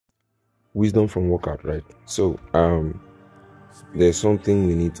wisdom from workout, right? So there's something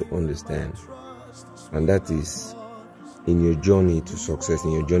we need to understand, and that is, in your journey to success,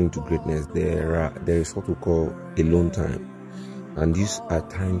 in your journey to greatness, there is what we call alone time. And these are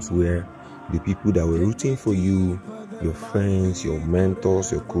times where the people that were rooting for you, your friends, your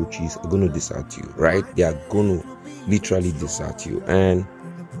mentors, your coaches, are going to desert you, right? They are going to literally desert you, and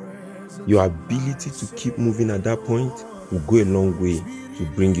your ability to keep moving at that point will go a long way to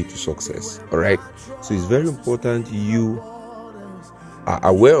bring you to success. All right, so it's very important you are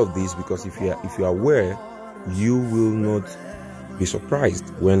aware of this, because if you are aware, you will not be surprised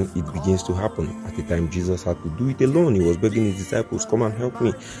when it begins to happen. At the time, Jesus had to do it alone. He was begging his disciples, come and help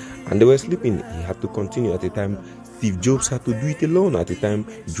me, and they were sleeping. He had to continue. At the time, Steve Jobs had to do it alone. At the time,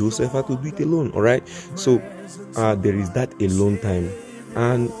 Joseph had to do it alone. All right, so there is that alone time,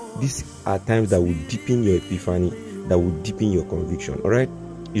 and these are times that will deepen your epiphany, that will deepen your conviction. All right,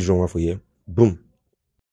 it's Nwafor here. Boom.